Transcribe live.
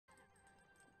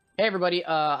Hey everybody,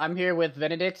 I'm here with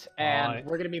Venadict, and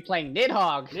we're gonna be playing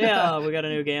Nidhogg. Yeah, we got a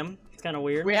new game. It's kind of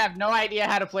weird. We have no idea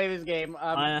how to play this game.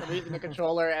 I'm using a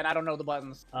controller, and I don't know the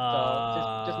buttons,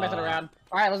 so just messing around.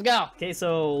 All right, let's go. Okay,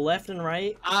 so left and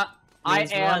right. I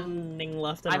am running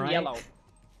left and I'm right. yellow.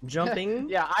 Jumping.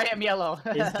 Yeah, I am yellow.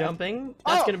 Is jumping.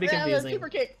 That's gonna be confusing. Super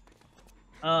kick.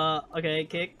 Okay,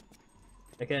 kick.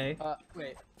 Okay.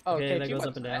 Wait. Oh, okay, that goes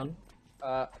up and down.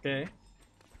 Okay.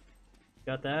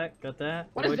 Got that.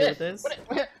 What do do I this? do with this?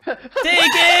 What?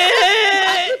 Take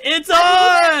it! It's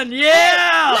on!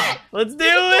 Yeah! Let's do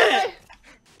it!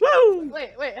 Woo!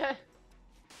 Wait.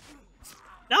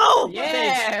 No!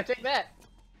 Yeah, take that.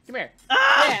 Come here.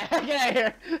 Ah! Yeah, get out of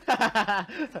here.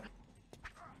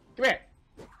 Come here.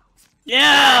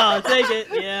 Yeah! Take it.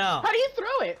 Yeah. How do you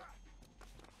throw it?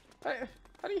 How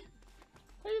do you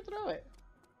throw it?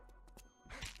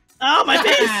 Oh, my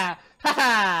face! Ha!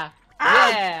 Ah!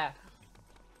 Yeah.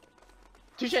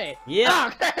 Touché. Yeah.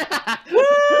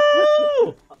 Oh.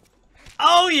 Woo!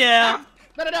 Oh yeah.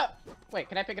 No. Wait,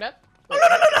 can I pick it up? No.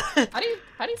 How do you?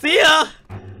 See ya.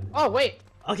 Oh wait.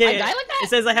 Okay. I die like that? It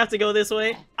says I have to go this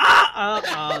way. Ah!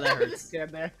 Oh, that hurts.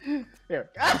 Stand there. Here.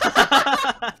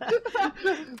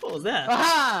 What was that?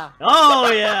 Aha!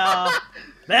 Oh yeah.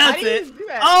 That's it.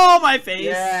 Oh, my face.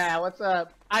 Yeah. What's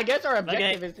up? I guess our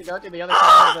objective is to go to the other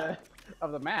side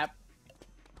of the map.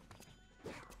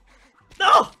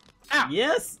 No. Ow.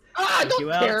 Yes. Ah, Took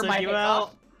you out. Took you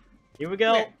out. Here we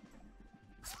go.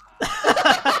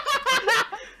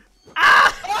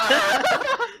 Ah!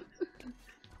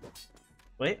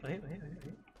 Wait.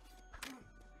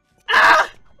 Ah!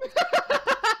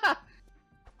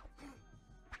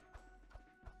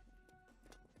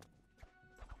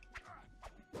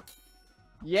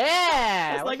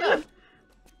 Yeah. That's not good.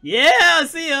 Yeah.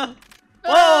 See ya.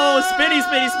 Whoa! Spinny.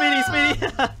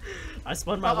 I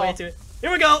spun my way to it. Here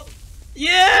we go.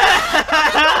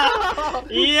 Yeah!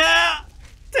 Yeah!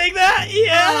 Take that!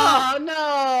 Yeah! Oh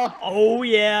no! Oh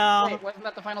yeah! Wait, wasn't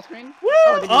that the final screen? Woo!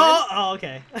 Oh,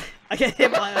 okay. I get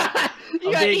hit by you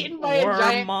a got big eaten by a worm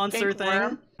giant monster pink thing.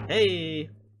 Worm. Hey,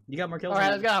 you got more kills. All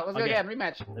right, let's go. Let's go Okay. again.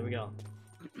 Rematch. There we go.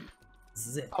 This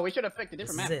is it. Oh, we should have picked a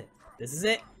different map. This is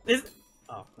it.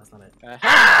 Oh, that's not it.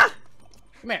 Ah!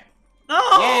 Come here. No!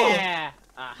 Yeah.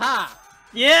 Aha.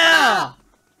 Yeah!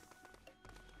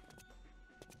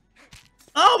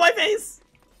 Oh, my face!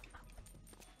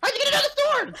 How'd you get another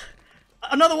sword?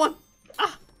 Another one!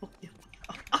 Ah!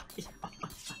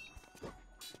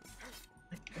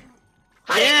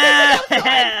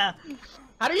 Yeah!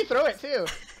 How do you throw it too?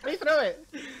 How do you throw it?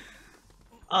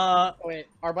 Oh, wait,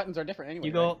 our buttons are different anyway.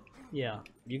 You go, right? yeah.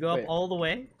 You go up all the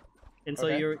way until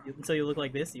you look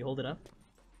like this. You hold it up,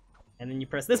 and then you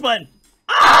press this button.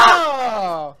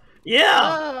 Oh! Yeah!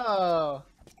 Oh!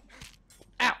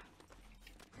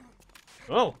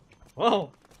 Ow!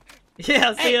 Whoa!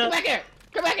 Yeah, see ya. Come back here!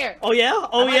 Come back here! Oh yeah?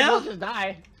 Oh I might as yeah? well just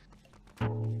die.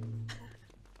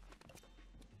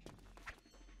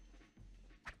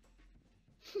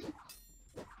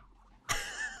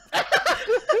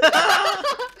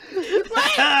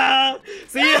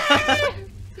 See ya!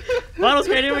 Final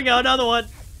screen, here we go, another one.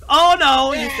 Oh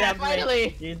no! Yeah, You stabbed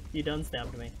finally. me. You done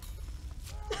stabbed me.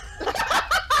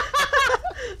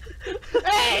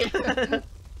 Hey!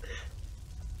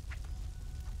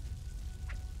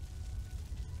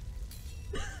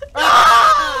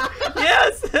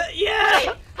 Yes! Yeah! Hey,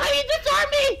 how do you disarm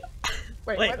me?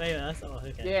 Wait, that's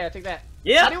okay. Yeah, take that.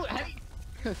 Yeah!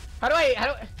 How do I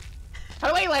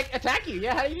like attack you?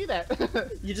 Yeah, how do you do that?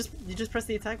 You just press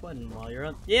the attack button while you're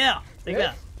on. Yeah! Take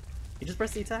that. You just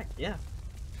press the attack. Yeah.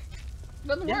 It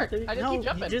doesn't work. I just keep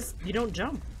jumping. You don't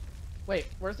jump. Wait,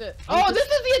 where's it? Oh, this is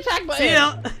the attack button! See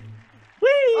ya!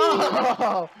 Whee!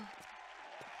 Oh!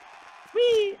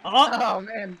 Whee! Oh!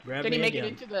 Man. Grab Can me you make again.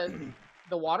 it into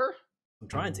the water? I'm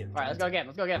trying to. Alright, let's go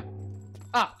again.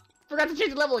 Ah! Forgot to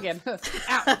change the level again. Ow!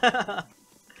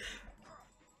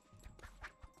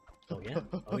 Oh yeah?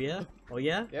 Oh yeah? Oh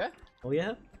yeah? Yeah? Oh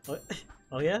yeah?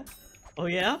 Oh yeah? Oh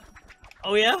yeah?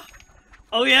 Oh yeah?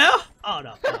 Oh yeah? Oh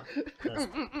no.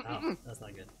 That's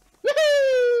not good.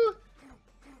 Woohoo!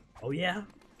 Oh yeah?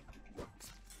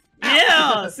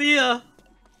 Yeah! See ya!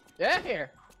 Yeah,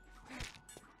 here.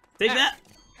 Take that!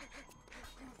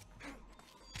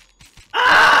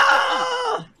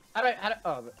 Ah! How do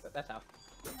oh, that's how.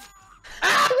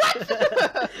 Ah, what?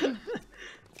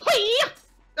 Hiya!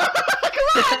 Come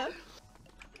on!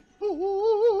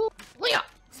 Hiya!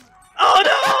 Oh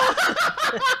no!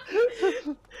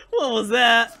 What was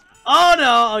that? Oh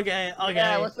no! Okay.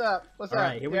 Yeah, what's up? What's up?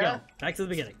 Alright, here we go. Back to the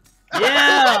beginning.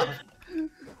 Yeah!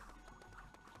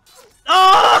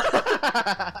 Oh!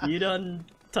 You done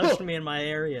touched me in my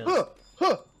area.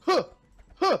 Huh!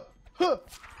 Huh! Huh!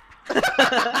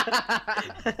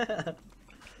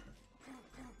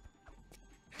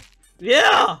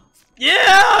 Yeah!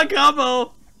 Yeah!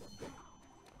 Combo!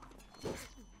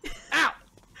 Ow!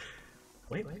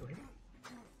 Wait.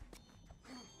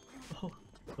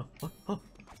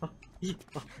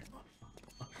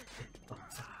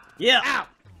 Yeah! Ow!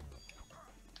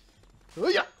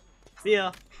 Hoo-yah! See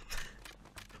ya!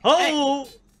 Oh!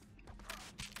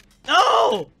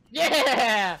 No!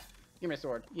 Yeah! Give me a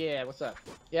sword. Yeah, what's up?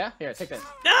 Yeah? Here, take this.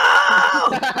 No!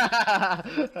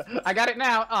 I got it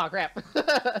now. Oh, crap.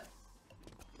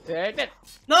 Take it.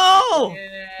 No!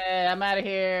 Yeah, I'm out of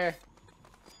here.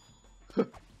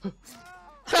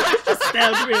 Just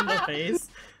stabbed me in the face.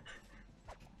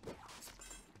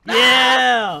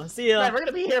 Yeah! See ya! Man, we're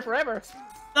gonna be here forever.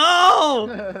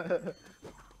 No!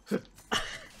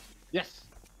 Yes.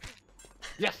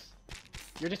 Yes.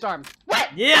 You're disarmed. What?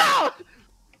 Yeah! No!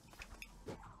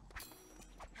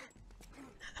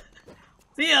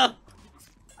 See ya!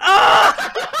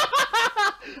 Ah!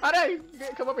 I know. You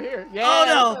come over here. Yeah. Oh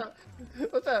no! What's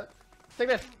up? What's up? Take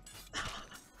this.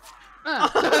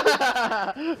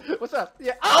 What's up?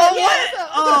 Yeah. Oh, yeah, what? what's up?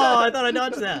 Oh, I thought I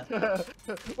dodged that.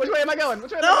 Which way am I going?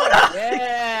 Which way am No, I no. going?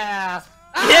 Yeah.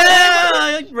 Yeah!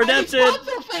 I Redemption! just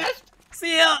so fast.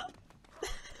 See ya!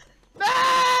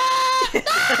 Ah! No!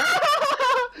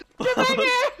 Get back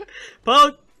here!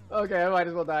 Poke! Okay, I might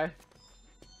as well die.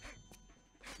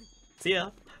 See ya!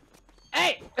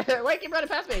 Hey! Wait, keep running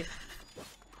past me!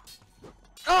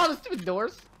 Oh, the stupid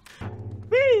doors!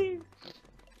 Whee!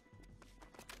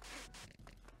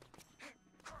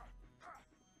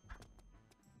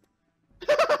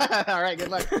 Alright, good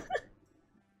luck.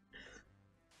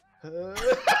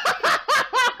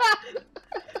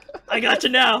 I got you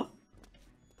now!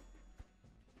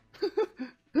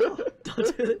 Oh,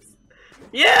 don't do this.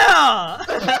 Yeah!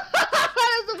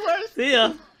 That's the worst! See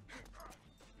ya!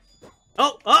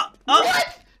 Oh! What? How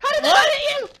did that What?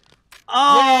 hit you?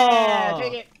 Oh! Yeah,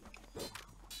 take it.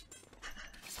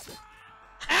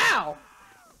 Ow!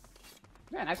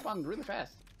 Man, I spawned really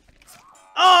fast.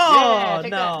 Oh! Yeah,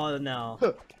 take No, no.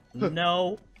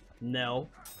 No. No.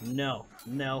 No.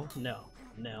 No. No.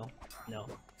 No. No.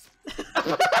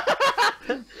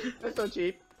 That's so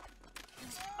cheap.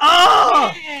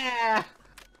 Oh! Yeah!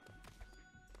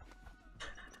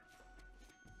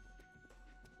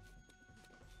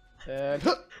 And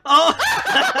Oh!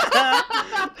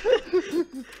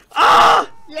 Ah!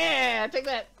 yeah, take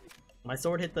that. My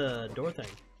sword hit the door thing.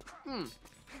 Hmm.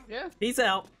 Yeah. Peace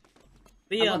out.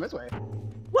 See I'm ya. going this way.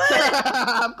 What?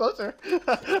 I'm closer.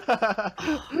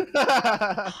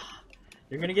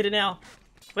 You're gonna get it now.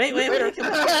 Wait, come back. Wait, you gotta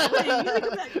come back.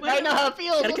 Wait, I know how it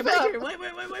feels. gotta come What's back up? here. Wait.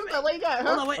 What you got?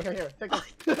 Hold on, wait. Okay, here. Take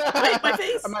this. Wait, my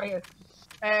face. I'm out of here.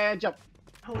 And jump.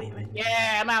 Oh, wait.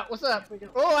 Yeah, I'm out. What's up?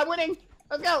 Oh, I'm winning.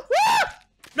 Let's go.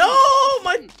 No!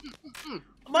 My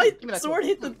Give me that sword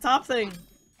hit the top thing.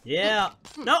 Yeah.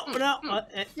 No.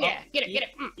 Yeah, get it.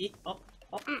 Oh,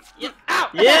 Yeah. Ow.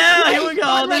 yeah, here we Right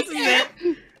go. This is there.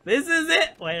 it. This is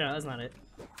it. Wait, no, that's not it.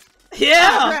 Oh,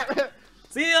 Yeah. crap.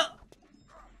 See ya.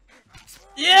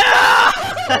 Yeah.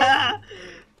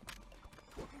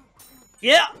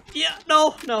 Yeah.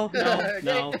 No. Yeah,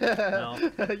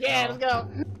 let's go.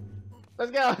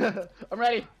 Let's go. I'm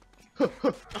ready. Oh,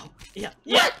 yeah.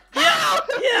 What?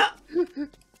 Yeah.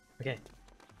 Okay.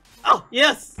 Oh,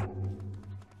 yes.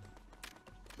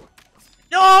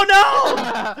 No.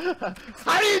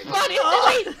 How do you spawn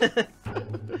Oh. instantly?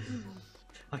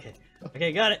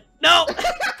 Okay, got it. No.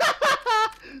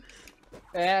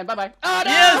 And bye-bye. Oh,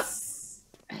 no! Yes.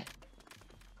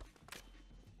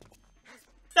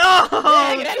 No.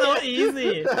 Yeah, get So out of here.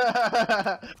 easy.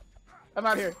 I'm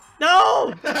out here.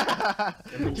 No.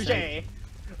 Touché.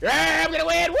 Yeah, I'm gonna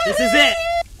win. Woo! This is it.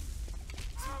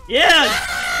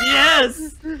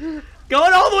 Yes.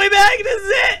 Going all the way back. This is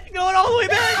it. Going all the way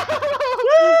back. Woo!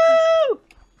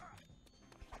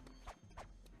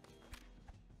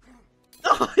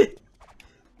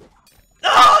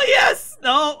 Oh yes.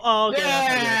 No. Oh, okay.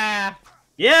 Yeah.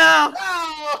 Yeah.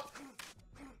 No.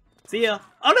 See ya.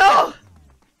 Oh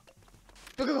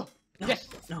no. Go. Yes.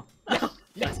 No.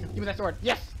 Yes. Give me that sword.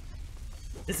 Yes.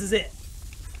 This is it.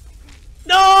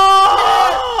 No.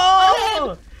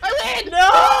 I win. No.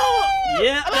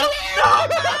 Yeah. I No.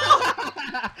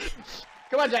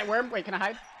 Come on, giant worm. Wait, can I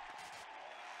hide?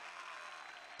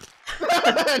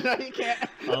 No, you can't.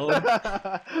 Oh.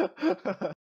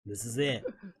 This is it.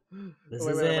 This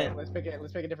is wait. it. Let's pick a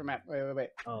different map. Wait.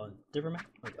 Oh, different map?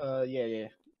 Okay. Yeah.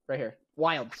 Right here.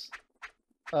 Wilds.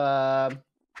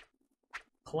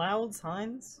 Clouds,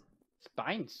 Hines?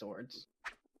 Spine swords.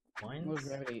 Most Wines?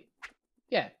 gravity.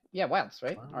 Yeah, wilds,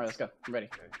 right? Wilds. All right, let's go. I'm ready.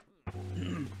 Okay.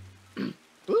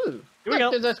 Ooh, Here we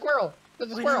go. There's a squirrel.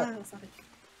 There's a squirrel. No, that's not it.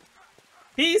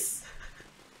 Peace.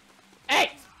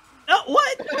 Hey! Oh,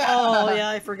 what? Oh, yeah,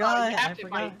 I forgot. you have I to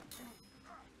forgot. fight.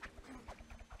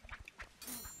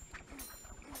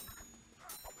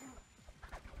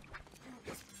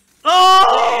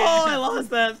 Oh, I lost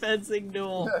that fencing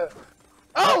duel.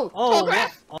 Oh! Oh,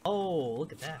 grass! oh,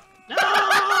 look at that. No!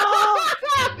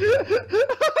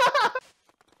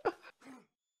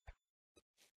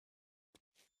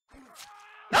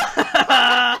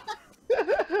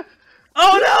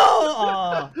 Oh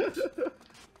no! Oh.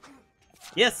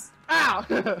 Yes. Ow!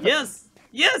 Yes.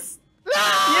 Yes. No!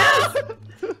 Yes.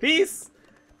 Peace.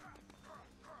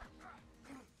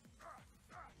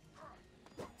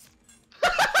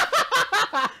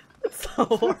 It's the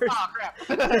worst. Oh crap!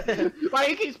 Why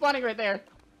do you keep spawning right there?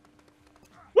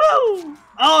 Woo!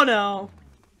 Oh no!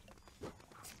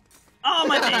 Oh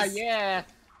my face! Yeah.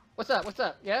 What's up? What's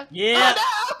up? Yeah. Yeah.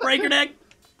 Oh, no! Breaker neck.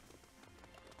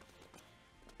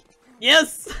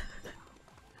 Yes.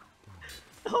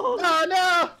 Oh. Oh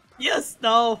no! Yes.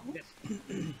 No.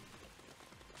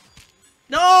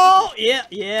 No. Yeah.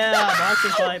 Yeah.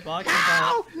 Boxing fight. Boxing fight.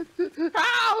 Ow!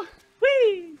 Ow!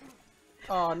 Whee!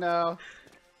 Oh no!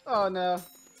 Oh no!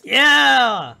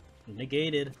 Yeah.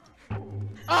 Negated.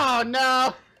 Oh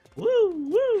no! Woo!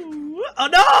 Woo! Woo. Oh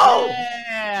no!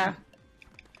 Yeah!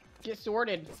 Get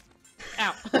sorted.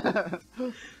 Ow.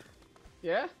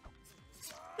 Yeah?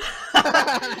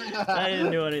 I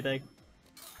didn't do anything.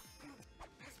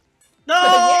 No!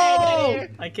 Yeah,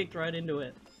 I kicked right into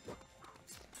it.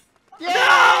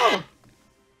 Yeah!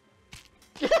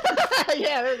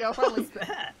 Yeah, there we go, What finally. was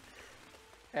that?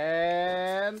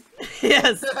 And...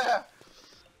 Yes!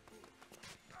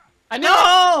 I knew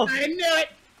No! it! I knew it!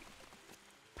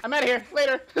 I'm out of here.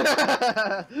 Later.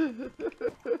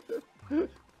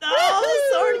 No!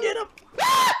 Sword, get him!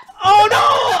 Oh no!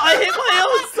 I hit my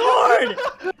own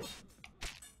sword!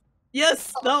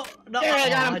 Yes! No! No! Yeah, I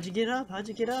got him. How'd you get up? How'd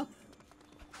you get up?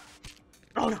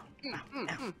 Oh no! Ow,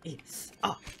 ow,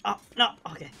 oh, oh, no!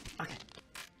 Okay, okay.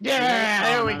 Yeah,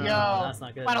 there we no, go. no, that's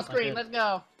not good. Final That's not screen, good. let's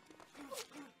go.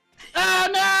 Oh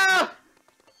no!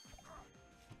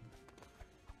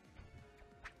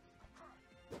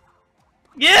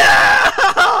 Yeah!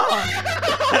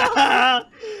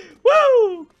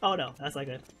 Woo! Oh no, that's not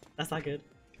good. That's not good.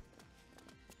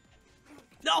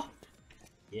 No!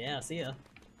 Yeah, see ya.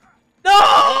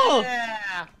 No!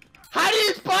 Yeah! How do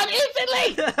you spawn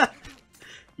instantly?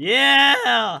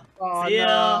 Yeah! Oh see ya.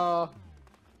 no!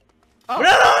 No,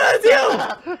 no, that's you!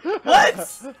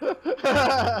 What?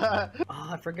 Oh,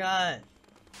 I forgot.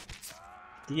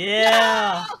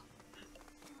 Yeah! No!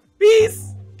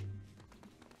 Peace!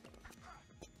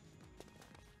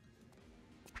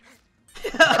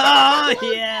 Oh,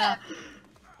 yeah!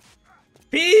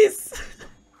 Peace!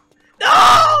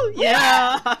 No!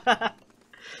 Yeah!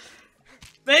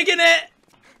 Making it!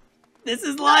 This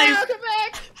is life! No, come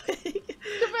back! Making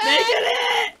Come back!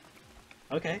 it!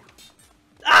 Okay.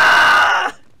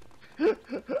 Ah!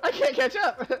 I can't catch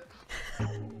up!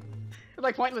 It's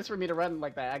like pointless for me to run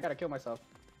like that. I gotta kill myself.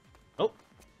 Oh.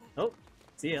 Oh.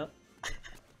 See ya.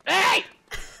 Hey!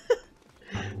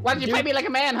 Why did you fight me like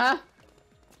a man, huh?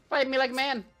 Fight me like a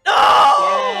man. No!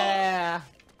 Yeah!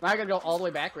 Now I gotta go all the way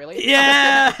back, really?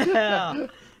 Yeah!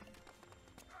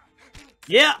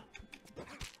 Yeah!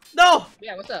 No!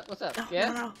 Yeah, what's up? What's up? No,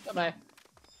 Yeah? no, no. Bye-bye.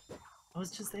 I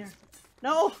was just there.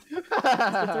 No!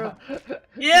 Stop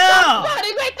Yeah!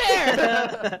 spawning right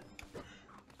there!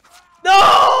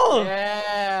 No!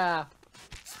 Yeah!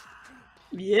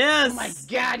 Yes! Oh my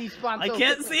god, he spawned I so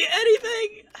can't quickly. see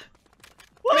anything!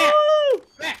 Come here. Woo!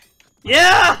 Come here.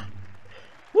 Yeah!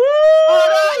 Woo! Oh,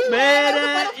 no, you Made won the it!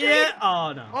 final Yeah! screen.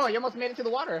 Oh no. Oh, you almost made it to the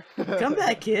water. Come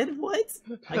back, kid! What?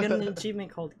 I got an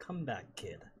achievement called Comeback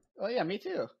Kid. Oh yeah, me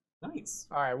too. Nice.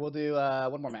 Alright, we'll do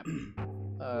one more map.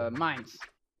 Mines.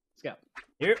 Let's go.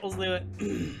 Here, let's do it.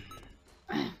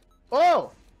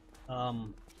 Oh! What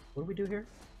do we do here?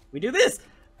 We do this!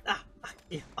 Yeah!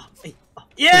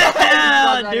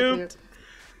 Yeah! Duped!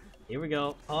 Here we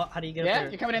go. Oh, how do you get up Yeah, there?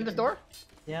 you're coming in this door?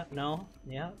 Yeah, no,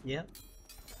 yeah, yeah.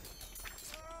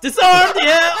 Disarmed,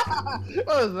 yeah! What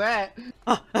was that?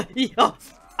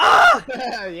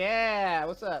 Yeah,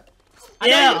 what's up? I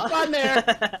know Yeah! you spawn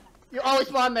there! You always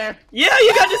spawn there! Yeah,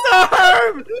 you got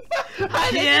disarmed!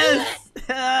 I didn't do Yes!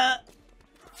 that.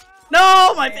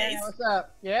 No, my Yeah, face! what's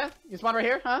up? Yeah? You spawn right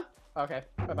here, huh? Okay,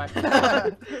 bye-bye.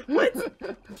 What?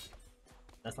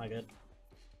 That's not good.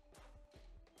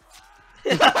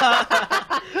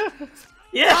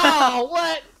 Yeah! Oh,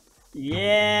 what?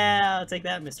 Yeah! Take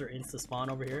that, Mr. Insta Spawn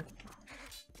over here.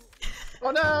 Oh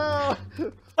no!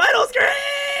 Final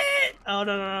screen! Oh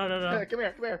no. Come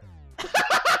here.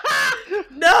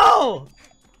 No!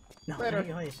 No, Later.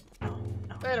 wait. No.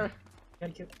 Later.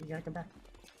 You gotta come back.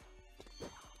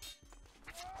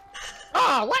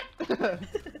 Oh, what?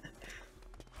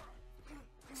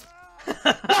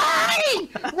 Why?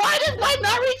 Why does mine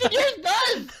not reach and yours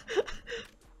does?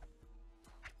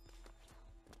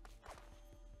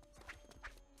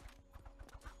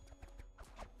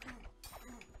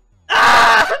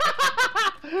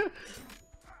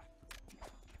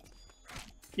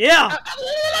 Yeah!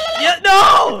 Yeah,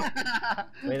 no!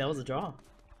 Wait, that was a draw.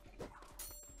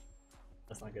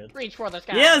 That's not good. Reach for the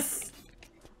sky. Yes!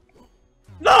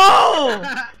 No!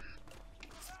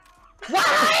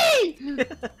 Why?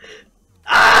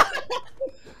 Ah!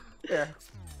 Here.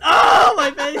 Oh,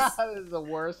 my face! This is the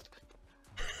worst.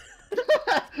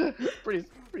 pretty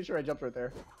sure I jumped right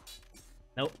there.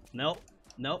 Nope.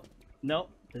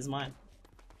 This is mine.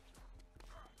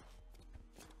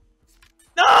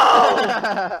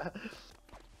 No!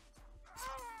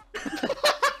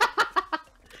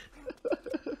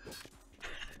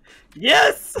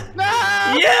 Yes! No!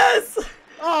 Yes!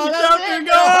 Oh, you that's jumped it! your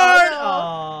guard! No!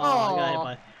 Oh, I got hit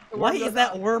by... The Why worm is goes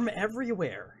that up. worm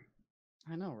everywhere?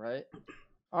 I know, right?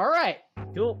 All right.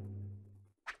 Cool.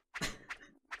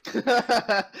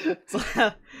 So,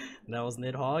 that was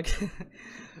Nidhogg.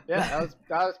 Yeah, that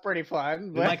was pretty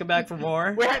fun. We might come back for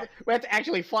more. We had to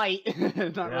actually fight. Not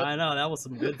Yeah, really. I know, that was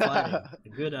some good fighting.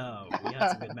 We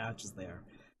had some good matches there.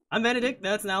 I'm Venadict,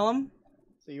 that's Naolum.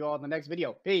 See you all in the next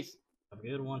video. Peace. Have a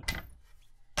good one.